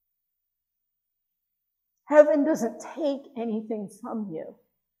 Heaven doesn't take anything from you.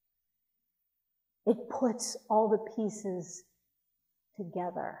 It puts all the pieces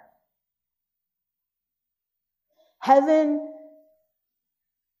together. Heaven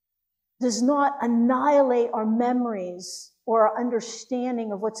does not annihilate our memories or our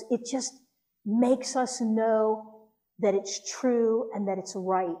understanding of it just makes us know that it's true and that it's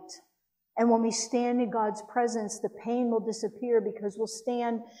right. And when we stand in God's presence, the pain will disappear because we'll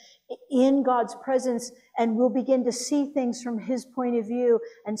stand in God's presence and we'll begin to see things from His point of view.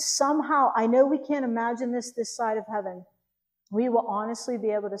 And somehow, I know we can't imagine this side of heaven. We will honestly be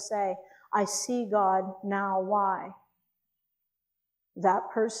able to say, I see God now. Why? That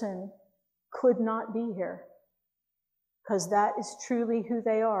person could not be here because that is truly who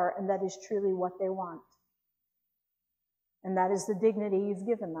they are and that is truly what they want. And that is the dignity you've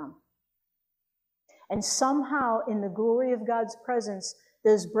given them. And somehow in the glory of God's presence,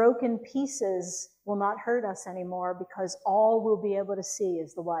 those broken pieces will not hurt us anymore because all we'll be able to see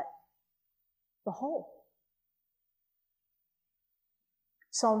is the what? The whole.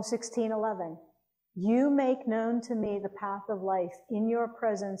 Psalm 16:11. You make known to me the path of life. In your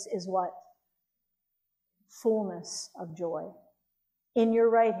presence is what? Fullness of joy. In your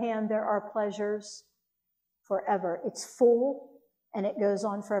right hand there are pleasures forever. It's full and it goes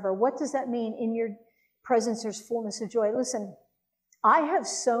on forever. What does that mean? In your presence there's fullness of joy. Listen, I have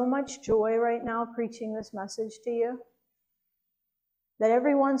so much joy right now preaching this message to you that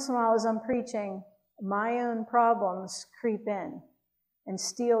every once in a while as I'm preaching, my own problems creep in and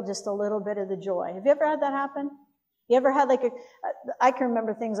steal just a little bit of the joy. Have you ever had that happen? You ever had like I can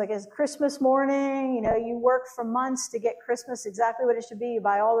remember things like it's Christmas morning, you know, you work for months to get Christmas exactly what it should be. You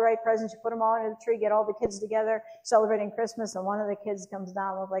buy all the right presents, you put them all under the tree, get all the kids together celebrating Christmas, and one of the kids comes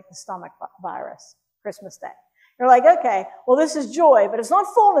down with like the stomach virus, Christmas Day. You're like, okay, well, this is joy, but it's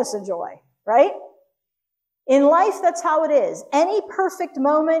not fullness of joy, right? In life, that's how it is. Any perfect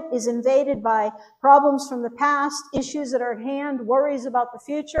moment is invaded by problems from the past, issues that are at hand, worries about the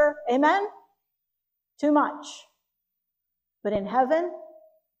future. Amen? Too much. But in heaven,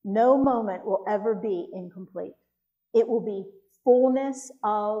 no moment will ever be incomplete. It will be fullness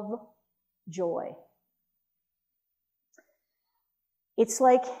of joy. It's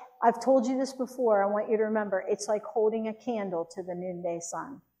like, I've told you this before, I want you to remember, it's like holding a candle to the noonday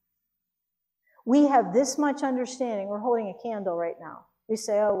sun. We have this much understanding. We're holding a candle right now. We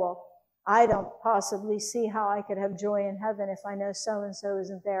say, oh, well, I don't possibly see how I could have joy in heaven if I know so-and-so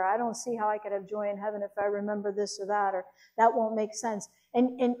isn't there. I don't see how I could have joy in heaven if I remember this or that, or that won't make sense.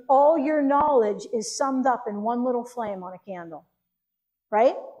 And all your knowledge is summed up in one little flame on a candle,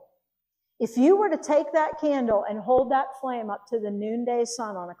 right? If you were to take that candle and hold that flame up to the noonday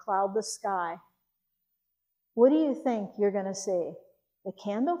sun on a cloudless sky, what do you think you're going to see? The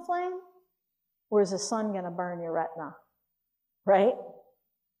candle flame? Or is the sun going to burn your retina? Right?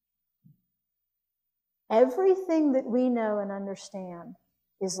 Everything that we know and understand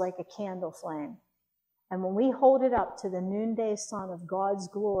is like a candle flame. And when we hold it up to the noonday sun of God's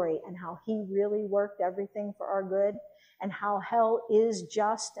glory and how he really worked everything for our good, and how hell is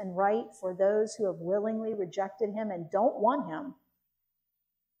just and right for those who have willingly rejected him and don't want him,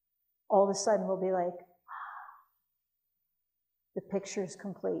 all of a sudden we'll be like, the picture's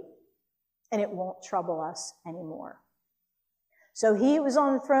complete. And it won't trouble us anymore. So he who was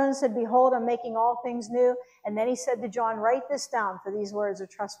on the throne said, behold, I'm making all things new. And then he said to John, write this down, for these words are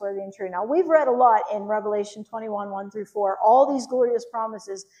trustworthy and true. Now, we've read a lot in Revelation 21, 1 through 4, all these glorious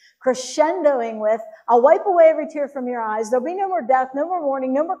promises, crescendoing with, I'll wipe away every tear from your eyes. There'll be no more death, no more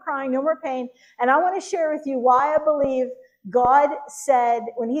mourning, no more crying, no more pain. And I want to share with you why I believe God said,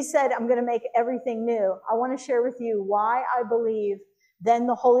 when he said, I'm going to make everything new, I want to share with you why I believe then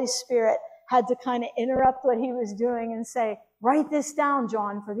the Holy Spirit had to kind of interrupt what he was doing and say, write this down,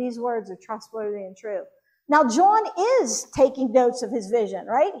 John, for these words are trustworthy and true. Now, John is taking notes of his vision,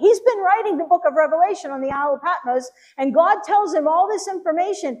 right? He's been writing the book of Revelation on the Isle of Patmos, and God tells him all this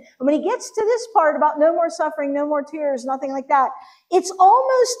information. And when he gets to this part about no more suffering, no more tears, nothing like that, it's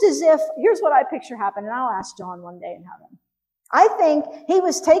almost as if, here's what I picture happen, and I'll ask John one day in heaven. I think he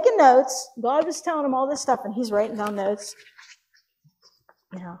was taking notes. God was telling him all this stuff, and he's writing down notes.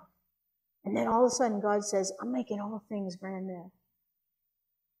 You know. And then all of a sudden God says, I'm making all things brand new.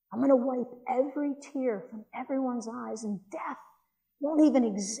 I'm going to wipe every tear from everyone's eyes, and death won't even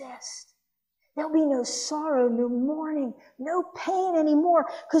exist. There'll be no sorrow, no mourning, no pain anymore,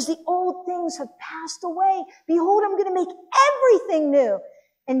 because the old things have passed away. Behold, I'm going to make everything new.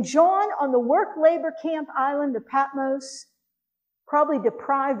 And John on the work labor camp island of Patmos, probably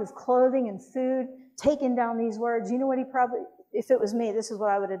deprived of clothing and food, taking down these words. You know what he probably... If it was me, this is what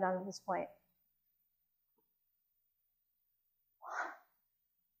I would have done at this point.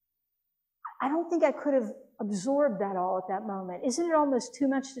 I don't think I could have absorbed that all at that moment. Isn't it almost too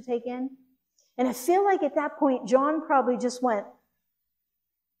much to take in? And I feel like at that point, John probably just went,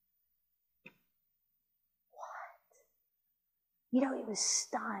 what? You know, he was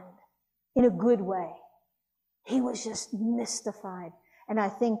stunned in a good way. He was just mystified. And I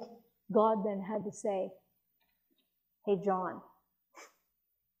think God then had to say, hey, John,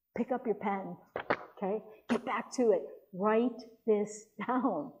 pick up your pen, okay? Get back to it. Write this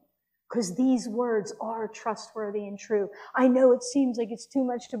down, because these words are trustworthy and true. I know it seems like it's too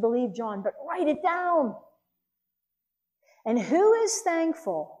much to believe, John, but write it down. And who is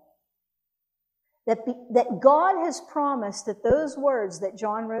thankful that God has promised that those words that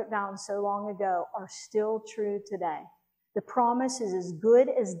John wrote down so long ago are still true today? The promise is as good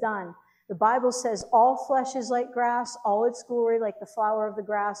as done. The Bible says all flesh is like grass, all its glory like the flower of the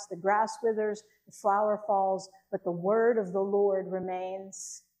grass. The grass withers, the flower falls, but the word of the Lord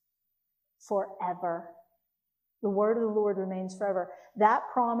remains forever. The word of the Lord remains forever. That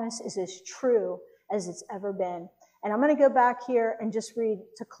promise is as true as it's ever been. And I'm going to go back here and just read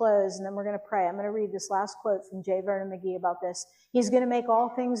to close, and then we're going to pray. I'm going to read this last quote from J. Vernon McGee about this. He's going to make all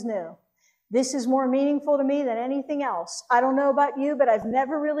things new. This is more meaningful to me than anything else. I don't know about you, but I've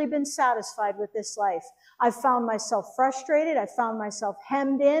never really been satisfied with this life. I've found myself frustrated. I've found myself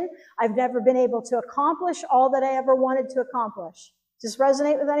hemmed in. I've never been able to accomplish all that I ever wanted to accomplish. Does this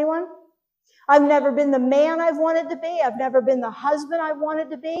resonate with anyone? I've never been the man I've wanted to be. I've never been the husband I've wanted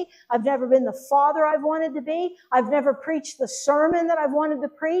to be. I've never been the father I've wanted to be. I've never preached the sermon that I've wanted to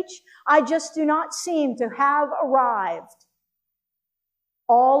preach. I just do not seem to have arrived.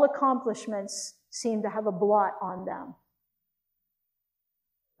 All accomplishments seem to have a blot on them.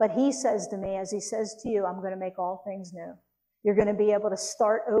 But he says to me, as he says to you, I'm going to make all things new. You're going to be able to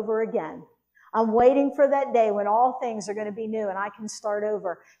start over again. I'm waiting for that day when all things are going to be new and I can start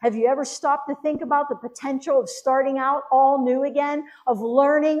over. Have you ever stopped to think about the potential of starting out all new again, of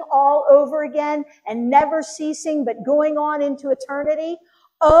learning all over again and never ceasing but going on into eternity?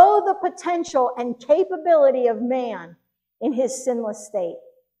 Oh, the potential and capability of man in his sinless state.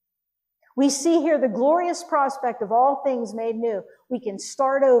 We see here the glorious prospect of all things made new. We can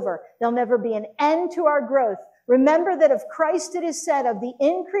start over. There'll never be an end to our growth. Remember that of Christ it is said, of the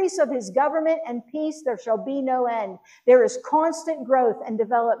increase of his government and peace there shall be no end. There is constant growth and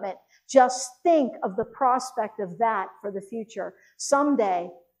development. Just think of the prospect of that for the future. Someday,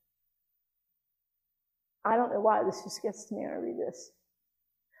 I don't know why this just gets to me when I read this.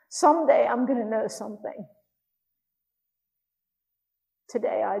 Someday I'm going to know something.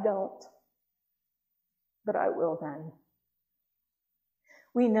 Today I don't, but I will then.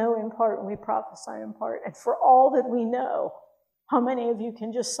 We know in part and we prophesy in part. And for all that we know, how many of you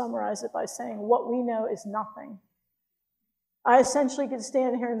can just summarize it by saying what we know is nothing? I essentially could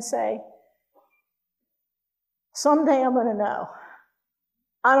stand here and say, someday I'm going to know.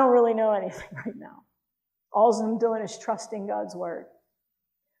 I don't really know anything right now. All I'm doing is trusting God's word.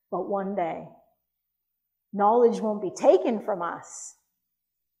 But one day, knowledge won't be taken from us.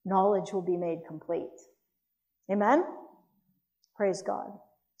 Knowledge will be made complete. Amen? Praise God.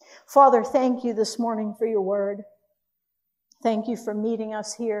 Father, thank you this morning for your word. Thank you for meeting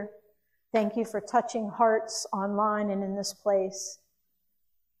us here. Thank you for touching hearts online and in this place.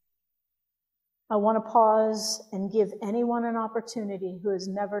 I want to pause and give anyone an opportunity who has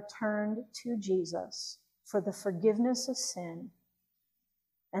never turned to Jesus for the forgiveness of sin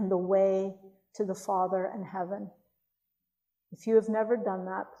and the way to the Father in heaven. If you have never done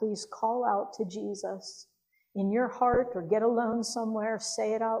that, please call out to Jesus in your heart or get alone somewhere.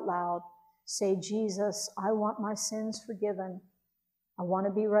 Say it out loud. Say, Jesus, I want my sins forgiven. I want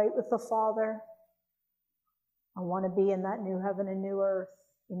to be right with the Father. I want to be in that new heaven and new earth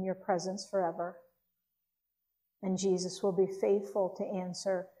in your presence forever. And Jesus will be faithful to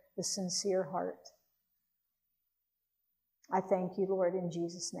answer the sincere heart. I thank you, Lord, in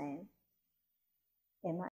Jesus' name. Amen.